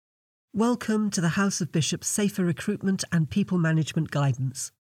Welcome to the House of Bishops Safer Recruitment and People Management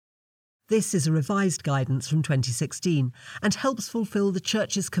Guidance. This is a revised guidance from 2016 and helps fulfil the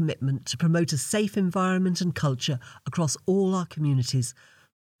Church's commitment to promote a safe environment and culture across all our communities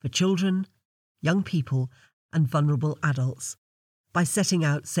for children, young people and vulnerable adults by setting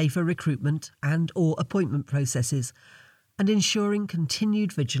out safer recruitment and/or appointment processes and ensuring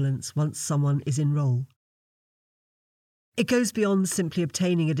continued vigilance once someone is in role. It goes beyond simply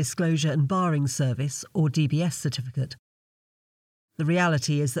obtaining a disclosure and barring service or DBS certificate. The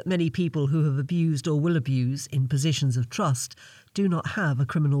reality is that many people who have abused or will abuse in positions of trust do not have a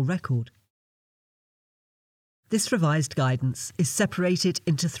criminal record. This revised guidance is separated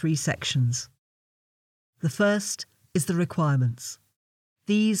into 3 sections. The first is the requirements.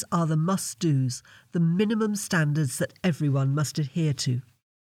 These are the must-dos, the minimum standards that everyone must adhere to.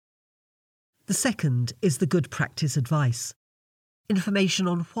 The second is the good practice advice, information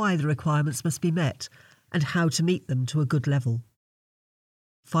on why the requirements must be met and how to meet them to a good level.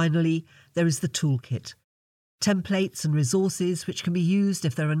 Finally, there is the toolkit, templates and resources which can be used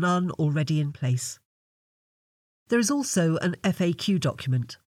if there are none already in place. There is also an FAQ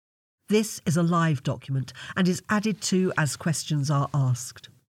document. This is a live document and is added to as questions are asked.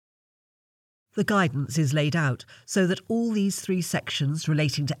 The guidance is laid out so that all these 3 sections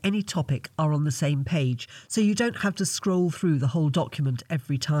relating to any topic are on the same page, so you don't have to scroll through the whole document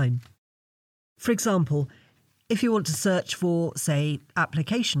every time. For example, if you want to search for, say,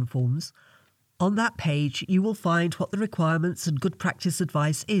 application forms, on that page you will find what the requirements and good practice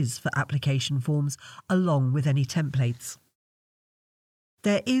advice is for application forms, along with any templates.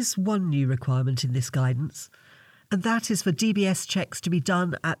 There is one new requirement in this guidance, and that is for DBS checks to be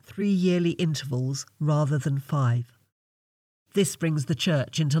done at 3 yearly intervals rather than 5. This brings the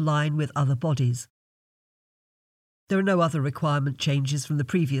Church into line with other bodies. There are no other requirement changes from the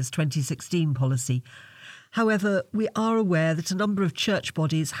previous 2016 policy. However, we are aware that a number of church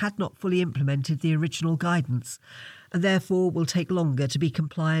bodies had not fully implemented the original guidance, and therefore will take longer to be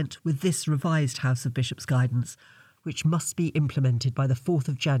compliant with this revised House of Bishops guidance, which must be implemented by the 4th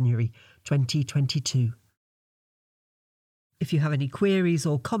of January 2022. If you have any queries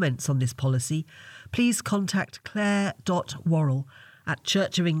or comments on this policy, please contact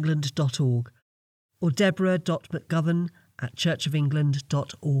claire.worrell@churchofengland.org or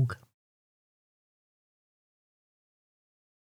deborah.mcgovern@churchofengland.org.